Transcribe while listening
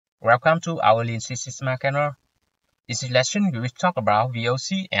Welcome to our Lean Six Sigma channel. This lesson we will talk about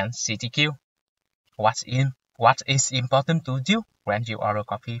VOC and CTQ. What is important to you when you order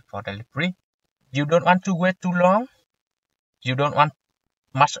coffee for delivery? You don't want to wait too long. You don't want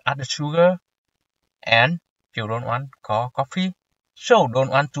much added sugar, and you don't want cold coffee. So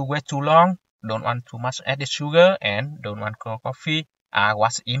don't want to wait too long. Don't want too much added sugar, and don't want cold coffee are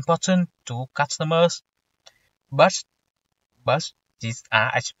what's important to customers. But these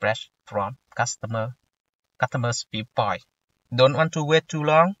are expressed from customers' viewpoint. Don't want to wait too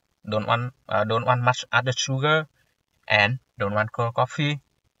long. Don't want much added sugar, and don't want cold coffee.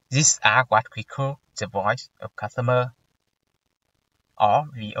 These are what we call the voice of customer, or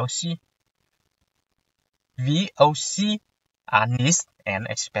VOC. VOC are needs and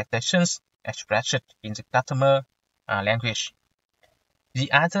expectations expressed in the customer language.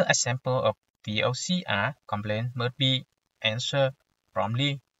 The other example of VOC are complaint must be answered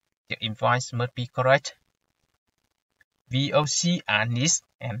promptly. The invoice must be correct. VOC are needs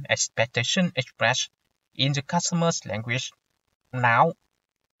and expectations expressed in the customer's language. Now,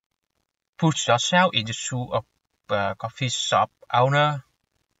 put yourself in the shoes of a coffee shop owner.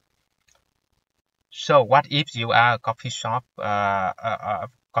 So, what if you are a coffee shop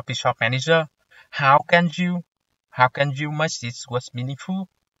manager? How can you make this work meaningful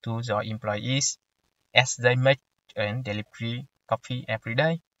to your employees as they make and deliver coffee every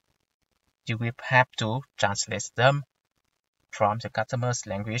day? You will have to translate them from the customer's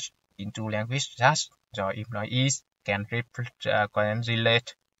language into language that your employees can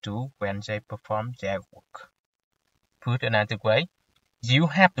relate to when they perform their work. Put another way, you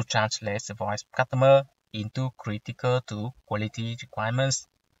have to translate the voice of customer into critical to quality requirements,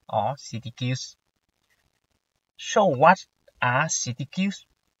 or CTQs. So what are CTQs?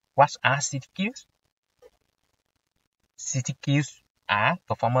 What are CTQs? CTQs are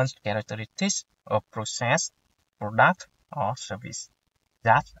performance characteristics of process, product, or service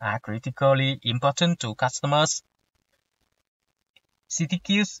that are critically important to customers.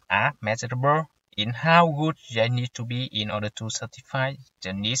 CTQs are measurable in how good they need to be in order to satisfy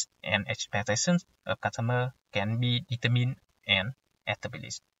the needs and expectations of customer can be determined and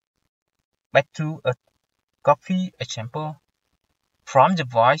established. Back to a coffee example. From the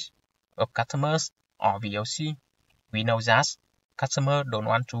voice of customers, or VOC, we know that customers don't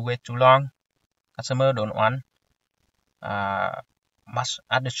want to wait too long. Customers don't want much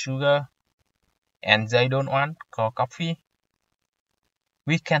added sugar, and they don't want cold coffee.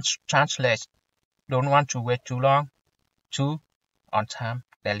 We can translate don't want to wait too long to on-time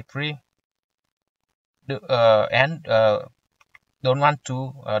delivery, and don't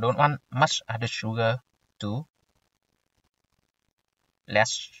want much added sugar to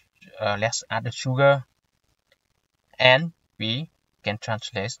less added sugar, and we can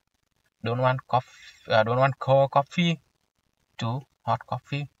translate don't want cold coffee to hot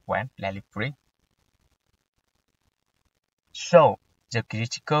coffee when delivering. So the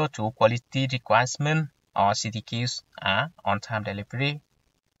critical to quality requirements, or CTQs, are on-time delivery,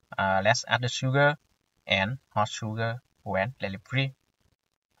 less added sugar, and hot sugar when delivery.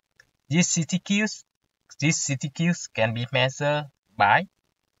 These CTQs can be measured by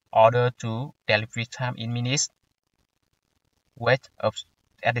order to delivery time in minutes, weight of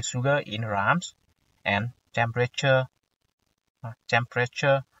added sugar in grams, and temperature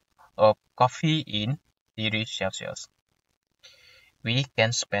of coffee in degrees Celsius. We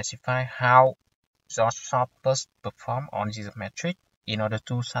can specify how those shoppers perform on this metric in order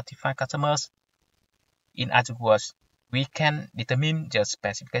to satisfy customers. In other words, we can determine the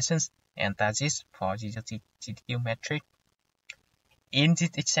specifications and targets for the CTQ metric. In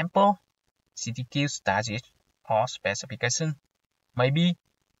this example, CTQ target or specification may be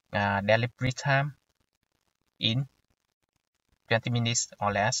delivery time in 20 minutes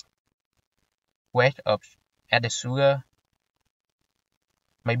or less, weight of added sugar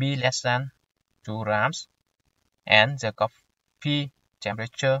may be less than 2 grams, and the coffee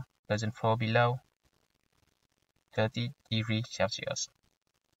temperature doesn't fall below 30 degrees Celsius.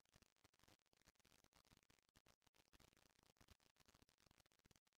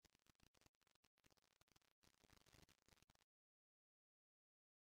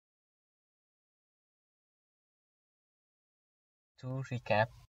 To recap,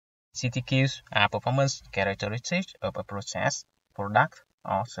 CTQs are performance characteristics of a process, product,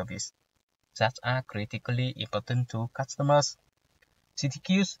 or service that are critically important to customers.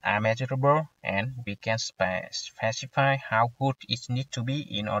 CTQs are measurable, and we can specify how good it needs to be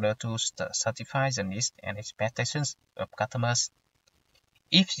in order to satisfy the needs and expectations of customers.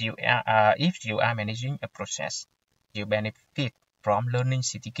 If you are managing a process, you benefit from learning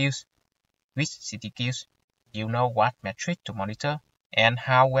CTQs. With CTQs, you know what metric to monitor and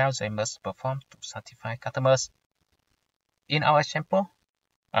how well they must perform to satisfy customers. In our example,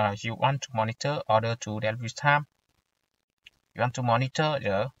 you want to monitor order to delivery time. You want to monitor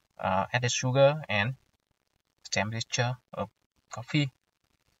the added sugar and temperature of coffee.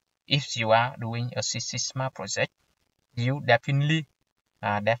 If you are doing a Six Sigma project, you definitely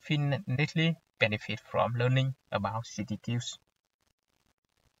benefit from learning about CTQs.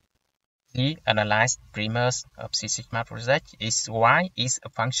 The analyzed premise of Six Sigma project is Y is a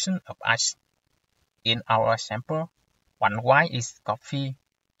function of X. In our example, one Y is coffee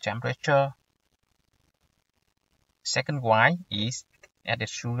temperature, second Y is added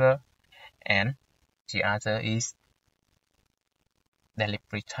sugar, and the other is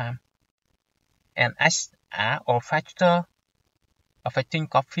delivery time. And X are all factors affecting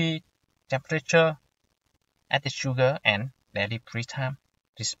coffee temperature, added sugar, and delivery time,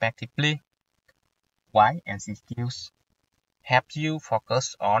 respectively. Y and CTQs help you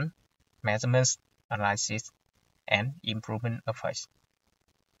focus on measurements, analysis, and improvement efforts.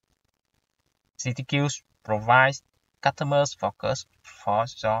 CTQs provide customers focus for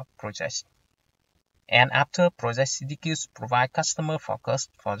your project. And after project, CTQs provide customer focus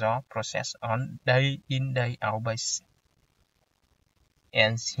for your process on day-in, day-out basis.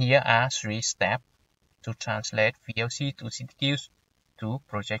 And here are 3 steps to translate VOC to CTQs to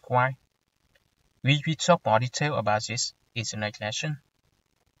project Y. We will talk more detail about this in the next lesson.